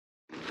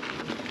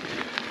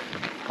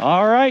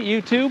All right,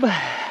 YouTube,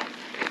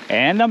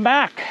 and I'm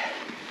back.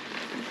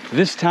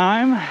 This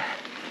time,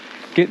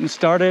 getting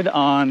started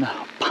on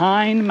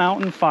Pine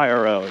Mountain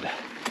Fire Road.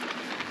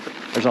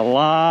 There's a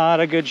lot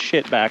of good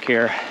shit back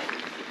here,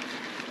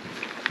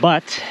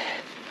 but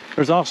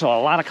there's also a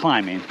lot of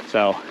climbing,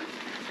 so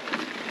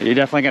you're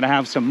definitely gonna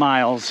have some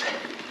miles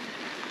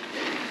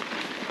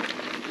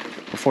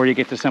before you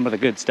get to some of the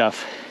good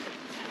stuff.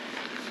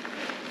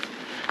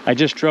 I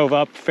just drove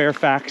up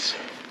Fairfax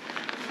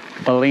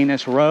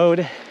Bolinas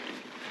Road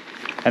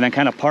and then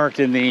kind of parked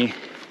in the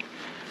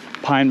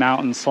Pine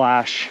Mountain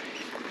slash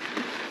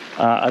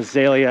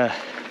Azalea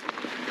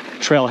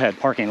trailhead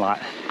parking lot.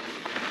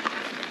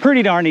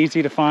 Pretty darn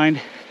easy to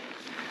find.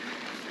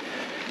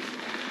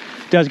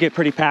 Does get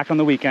pretty packed on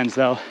the weekends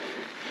though.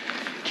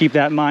 Keep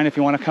that in mind if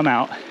you want to come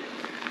out.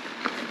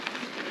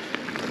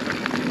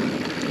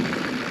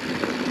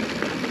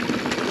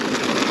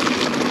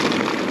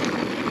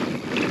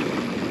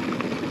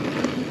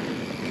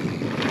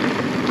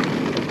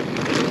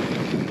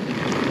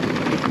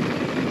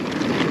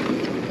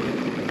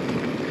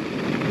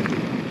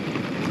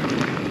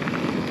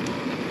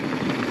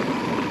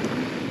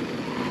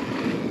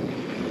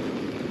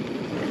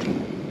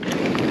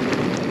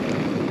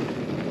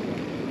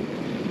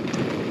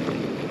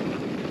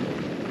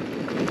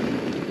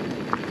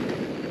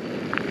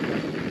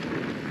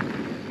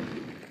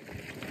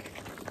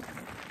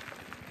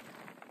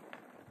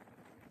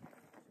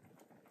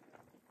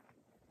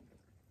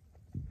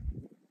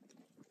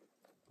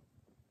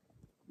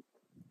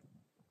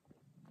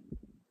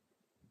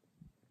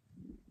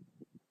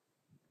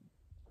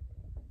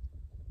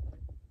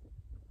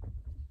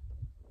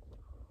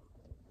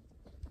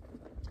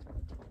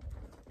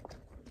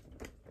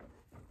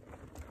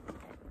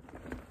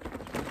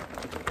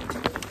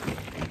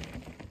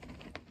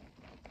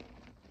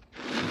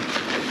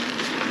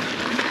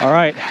 All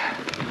right,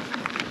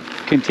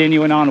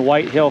 continuing on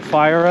White Hill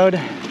Fire Road,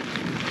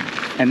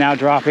 and now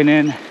dropping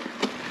in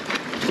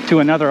to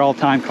another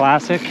all-time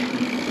classic,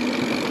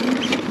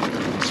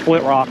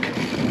 Split Rock.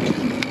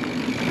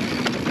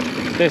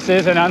 This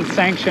is an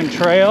unsanctioned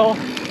trail,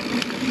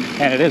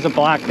 and it is a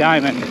black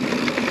diamond,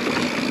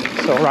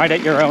 so ride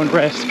at your own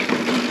risk.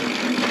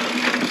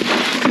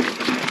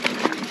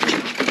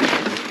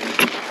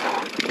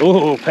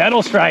 Ooh,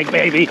 pedal strike,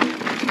 baby.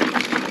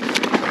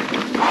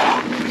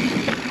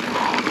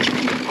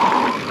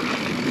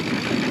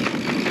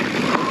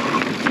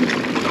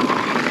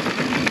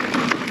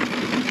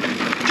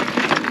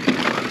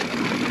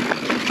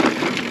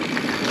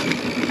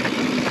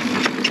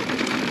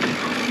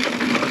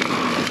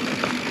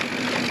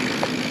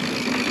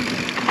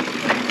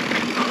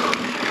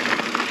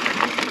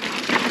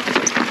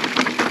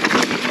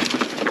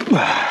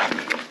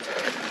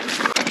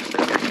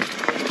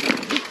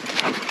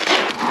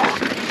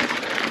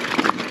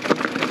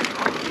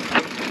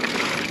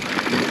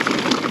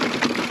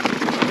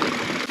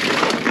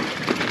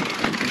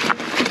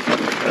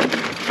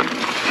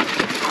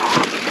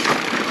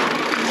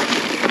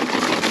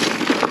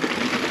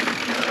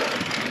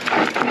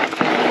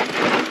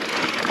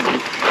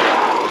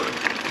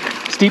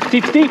 Steep,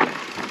 steep, steep.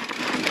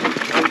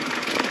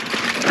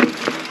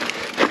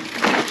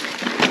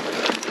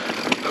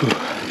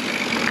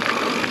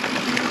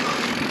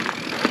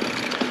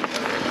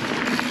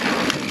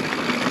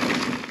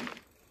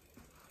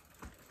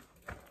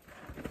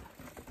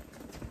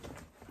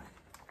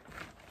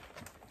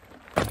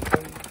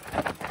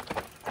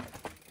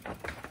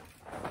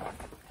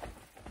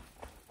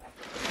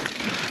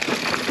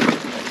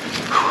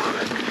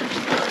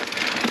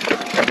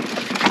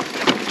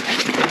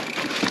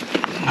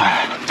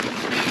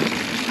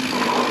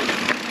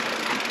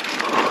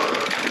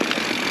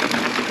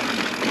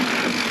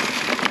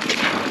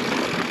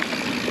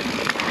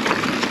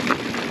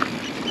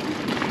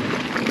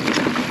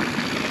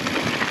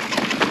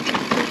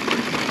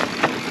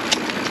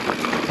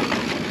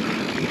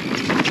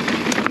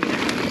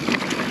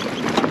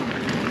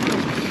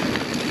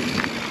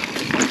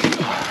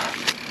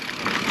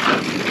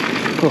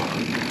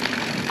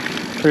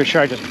 Pretty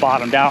sure I just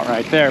bottomed out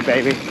right there,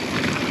 baby.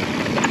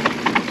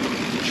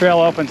 The trail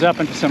opens up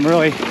into some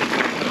really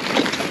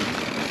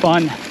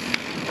fun,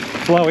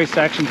 flowy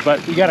sections,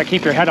 but you gotta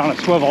keep your head on a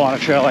swivel on a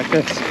trail like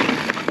this.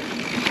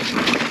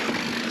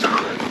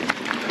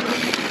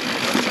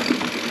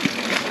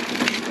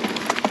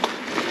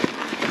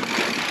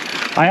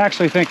 I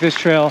actually think this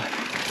trail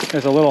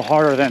is a little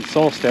harder than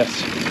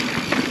Solstice.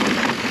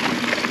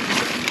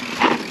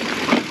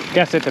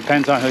 Guess it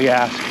depends on who you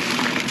ask.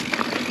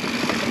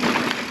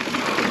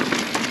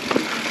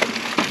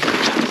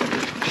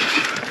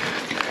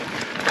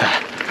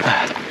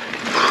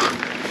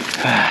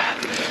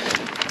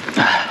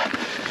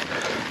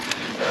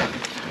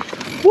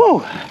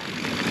 Woo!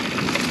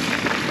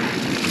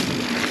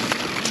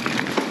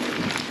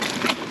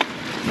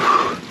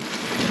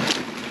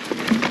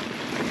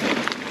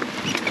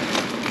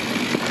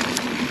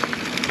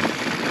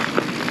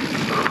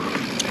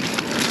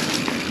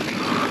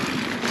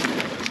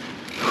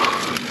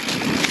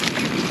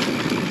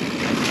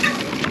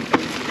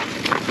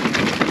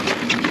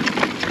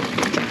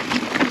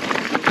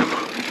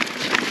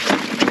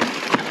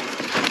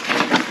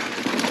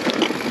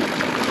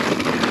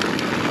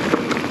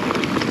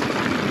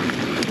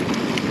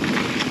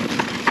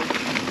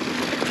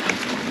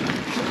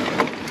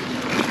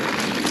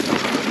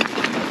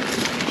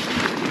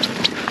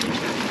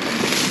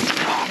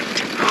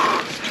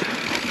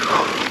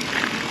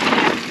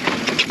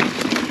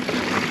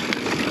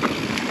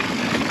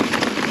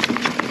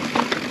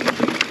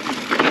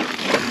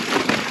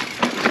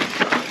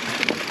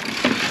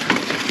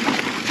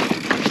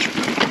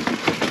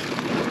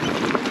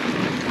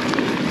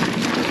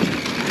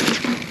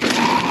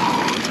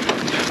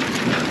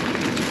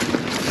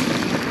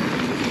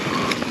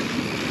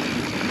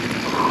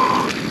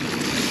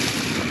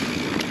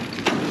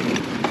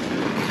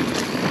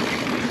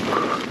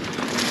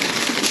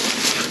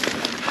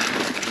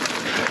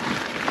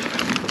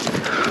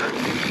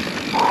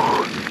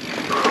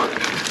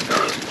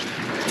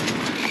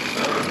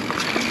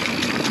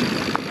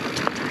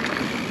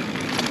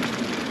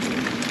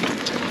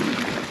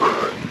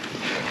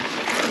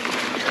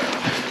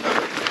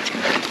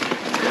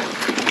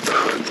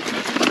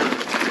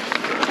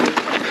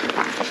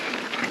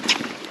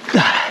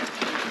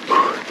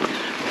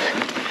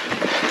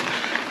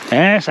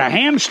 And it's a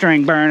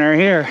hamstring burner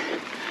here.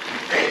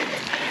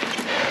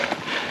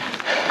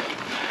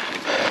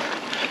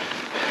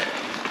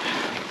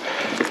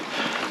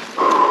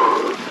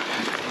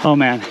 Oh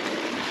man.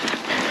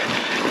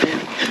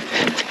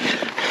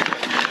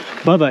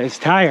 Bubba is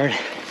tired.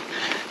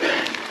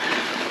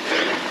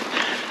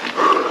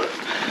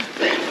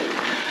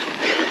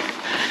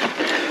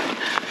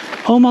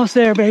 Almost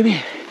there,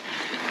 baby.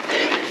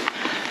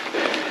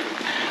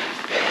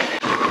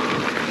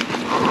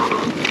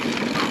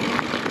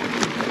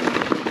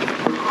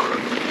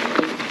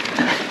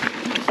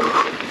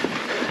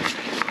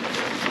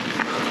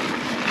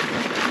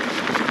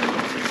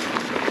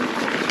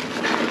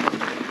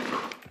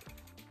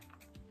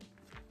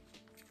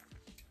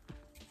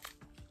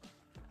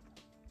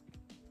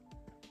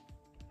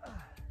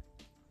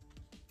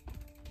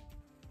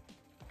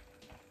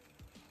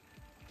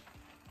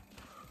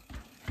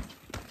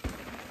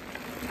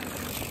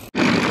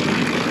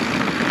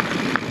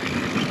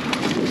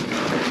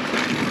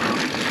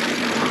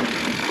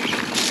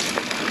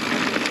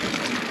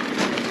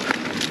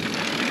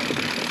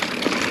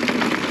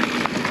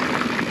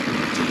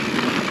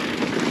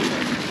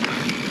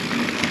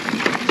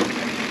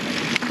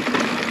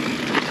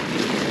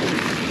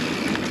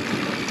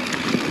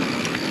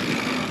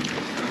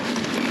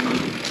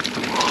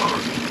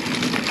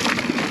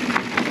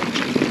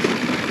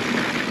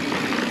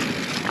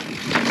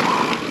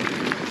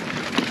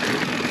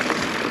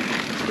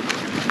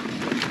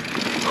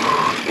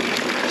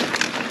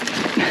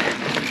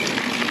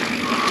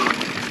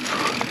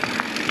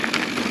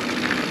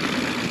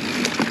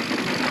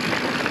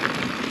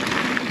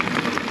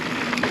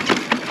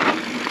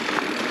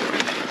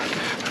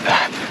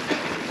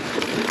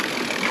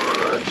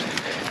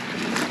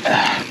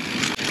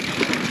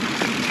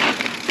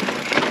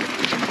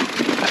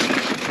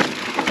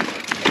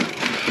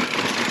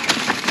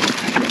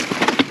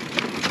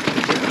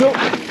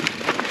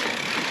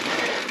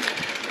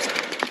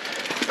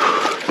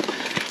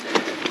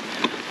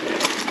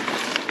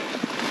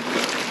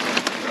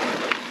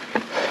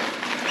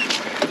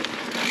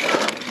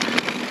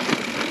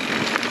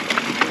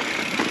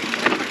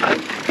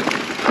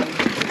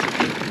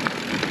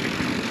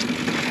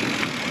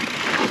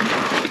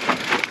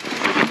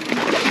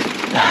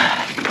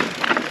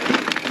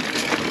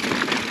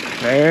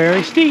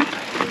 Very steep.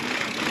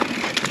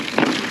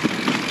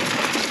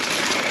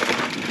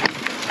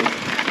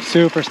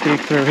 Super steep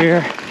through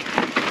here.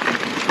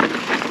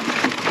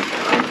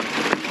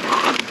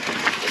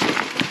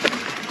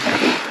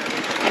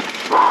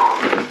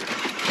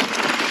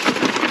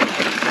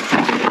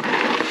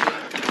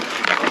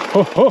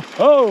 Ho ho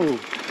ho!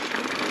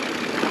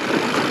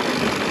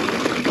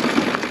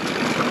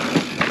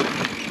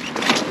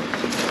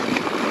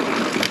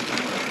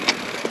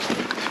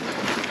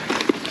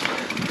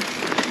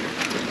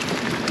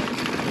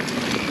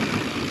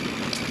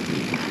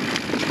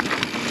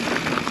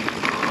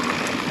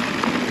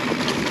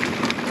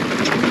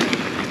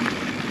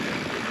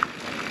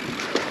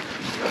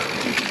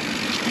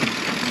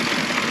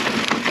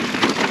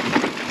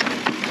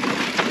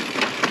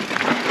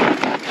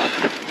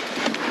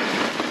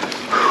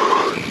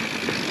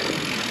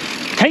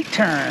 Tight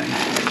turn.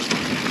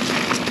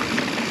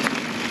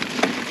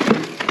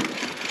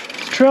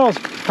 This trail is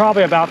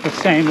probably about the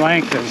same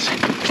length as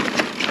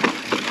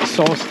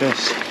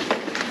Solstice.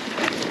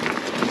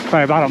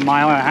 Probably about 1.5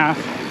 miles.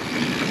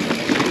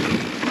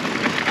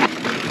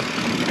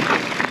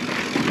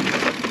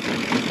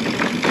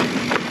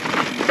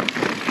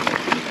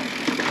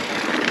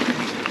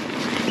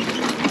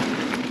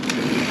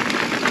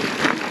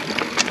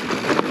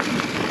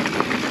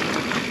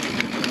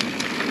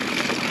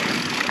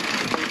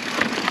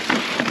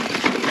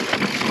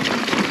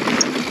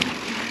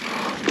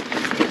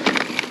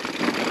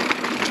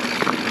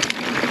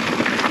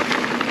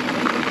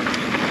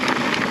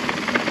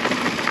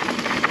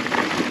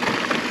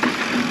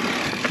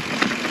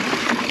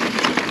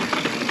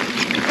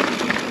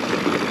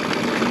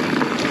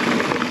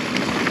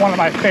 One of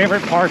my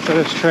favorite parts of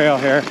this trail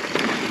here.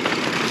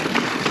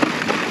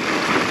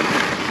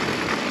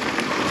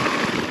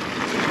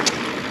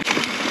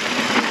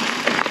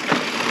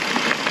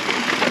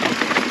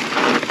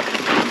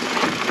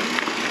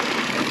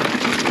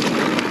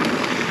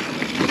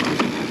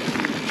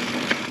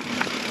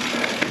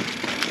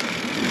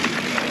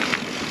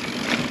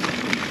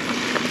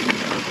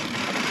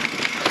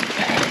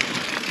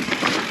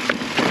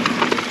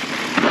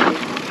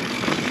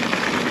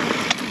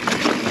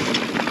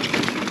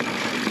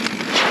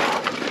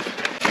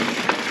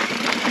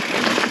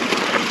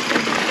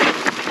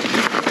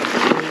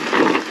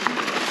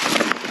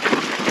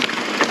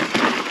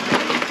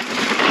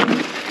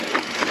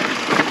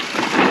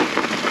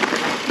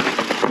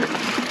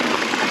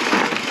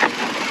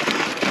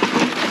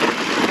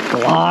 A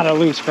lot of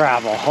loose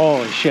gravel,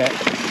 holy shit.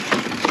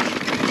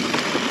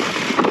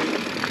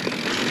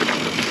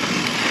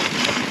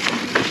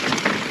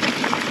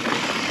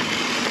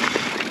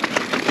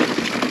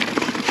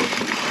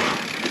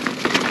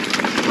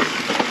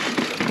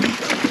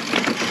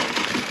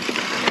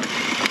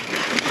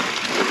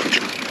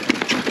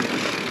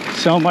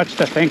 So much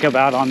to think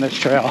about on this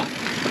trail.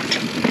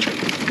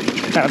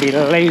 Gotta be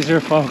laser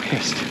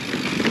focused.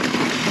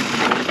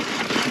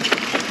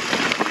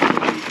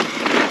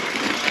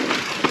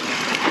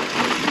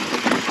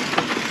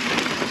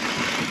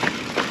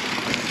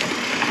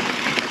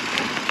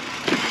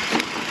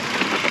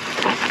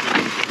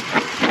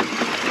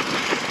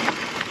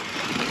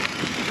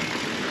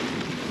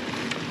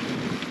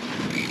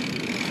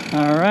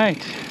 All right.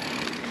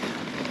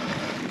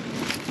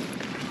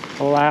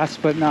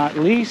 Last but not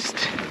least,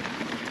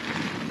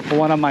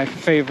 one of my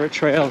favorite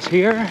trails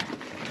here.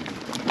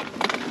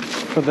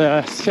 For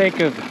the sake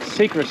of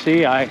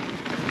secrecy, I'm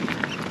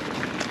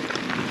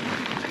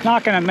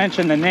not going to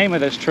mention the name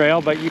of this trail,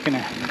 but you can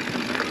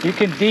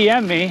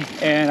DM me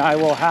and I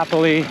will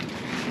happily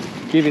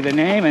give you the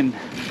name and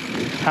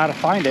how to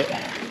find it.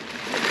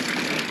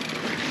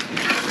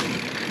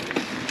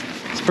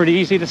 It's pretty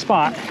easy to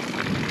spot.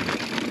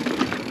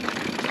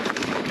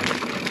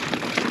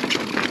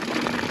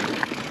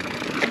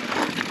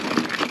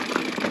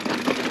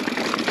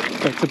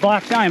 It's a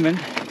black diamond.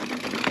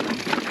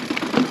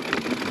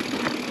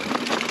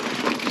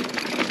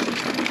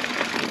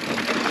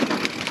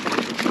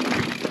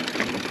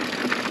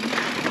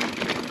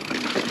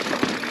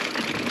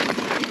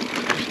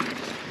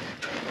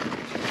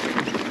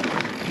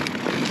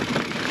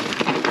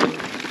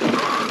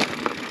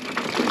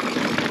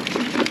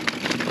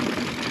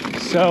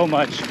 So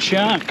much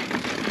chunk.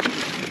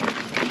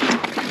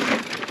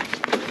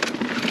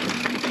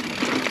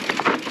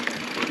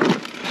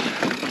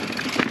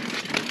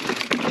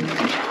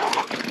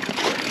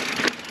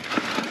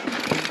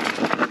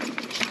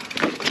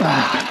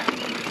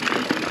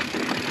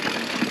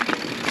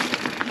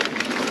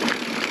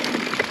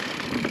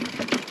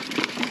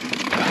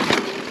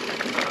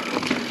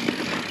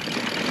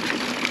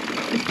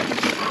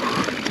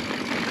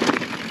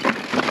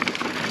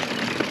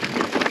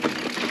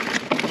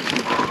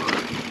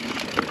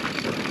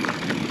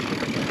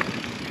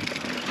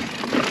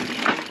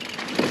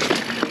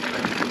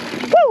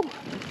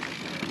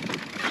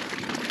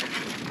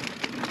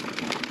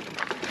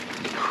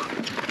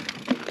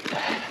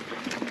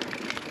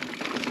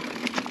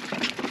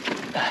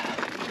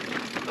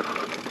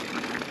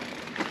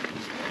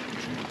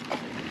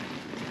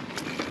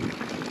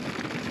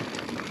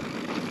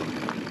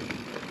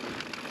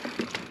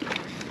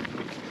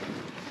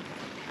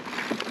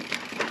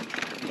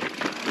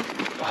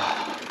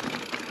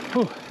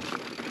 Whew.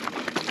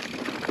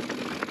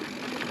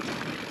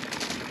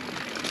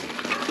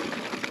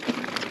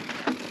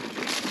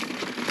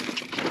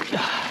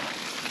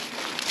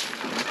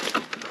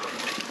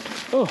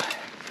 Oh,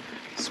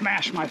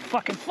 smashed my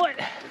fucking foot.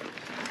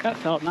 That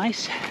felt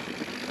nice.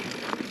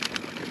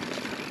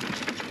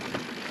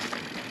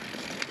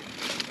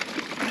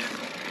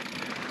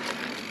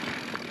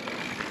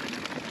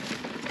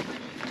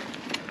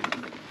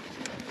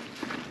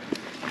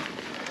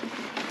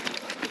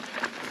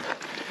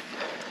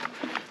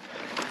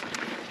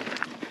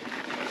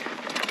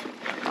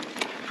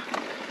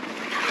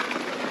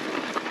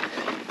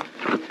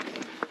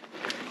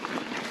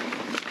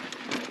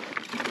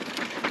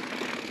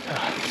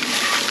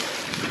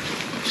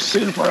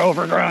 Super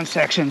overgrown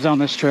sections on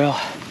this trail.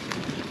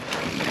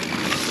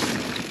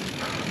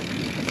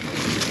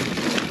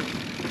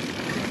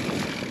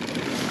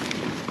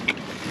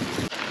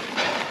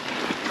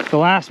 The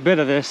last bit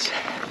of this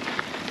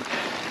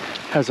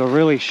has a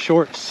really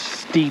short,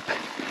 steep,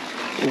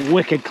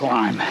 wicked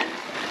climb.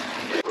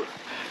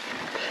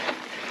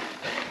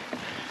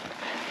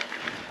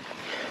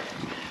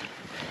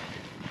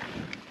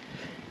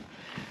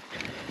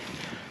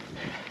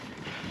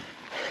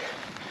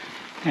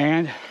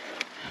 And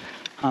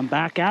I'm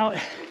back out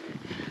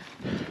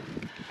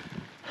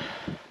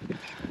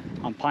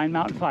on Pine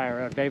Mountain Fire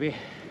Road, baby.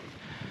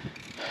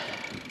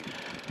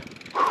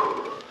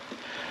 Whew.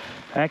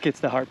 That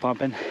gets the heart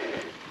pumping.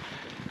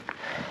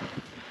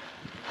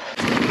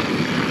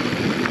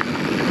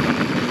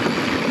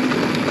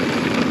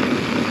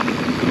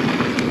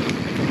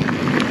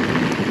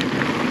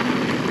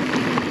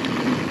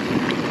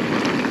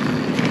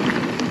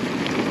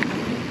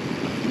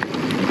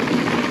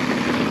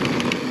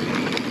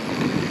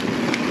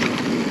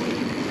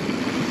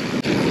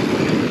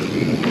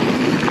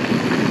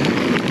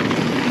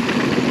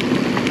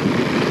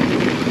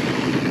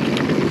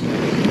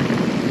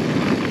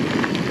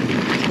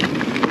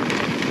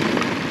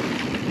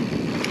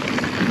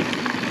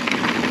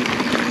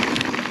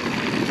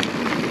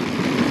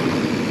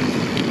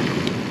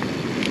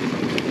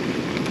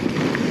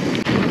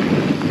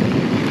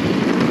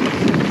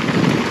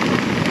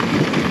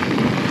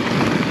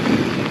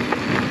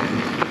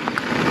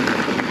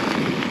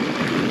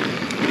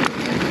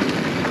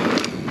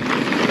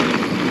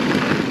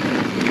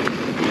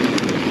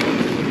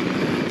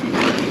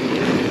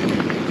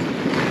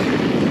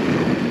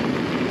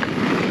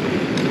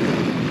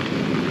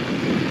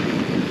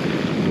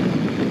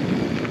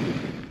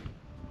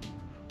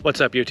 What's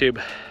up, YouTube?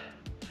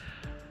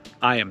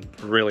 I am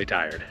really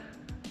tired.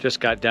 Just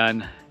got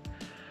done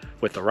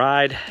with the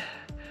ride.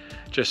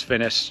 Just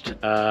finished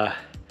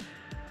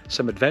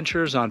some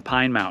adventures on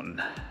Pine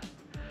Mountain.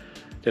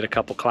 Did a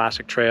couple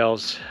classic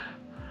trails,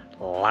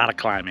 a lot of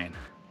climbing.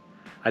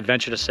 I'd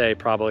venture to say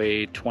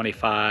probably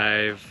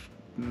 25,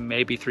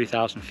 maybe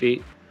 3,000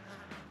 feet.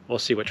 We'll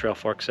see what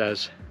Trailforks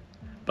says.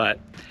 But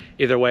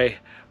either way,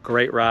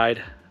 great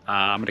ride.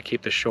 I'm gonna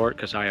keep this short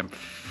because I am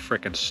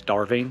freaking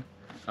starving.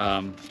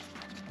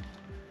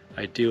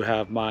 I do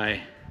have my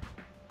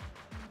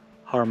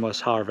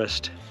Harmless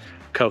Harvest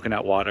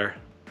coconut water,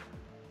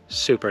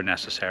 super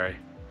necessary.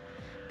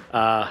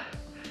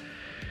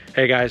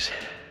 Hey guys,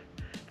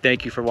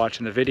 thank you for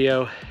watching the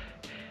video.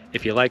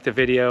 If you like the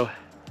video,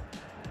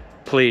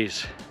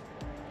 please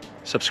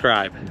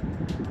subscribe.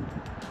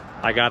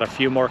 I got a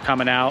few more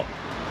coming out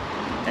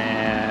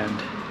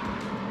and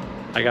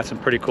I got some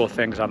pretty cool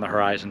things on the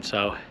horizon.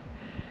 So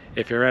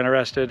if you're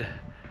interested,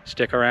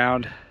 stick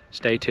around,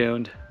 stay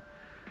tuned.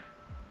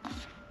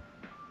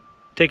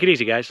 Take it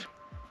easy, guys.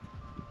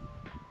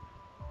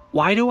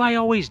 Why do I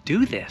always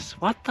do this?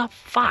 What the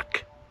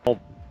fuck?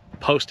 I'll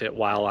post it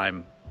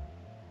when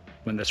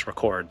this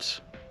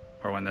records,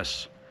 or when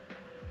this,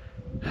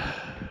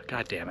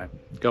 God damn it.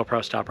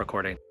 GoPro, stop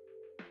recording.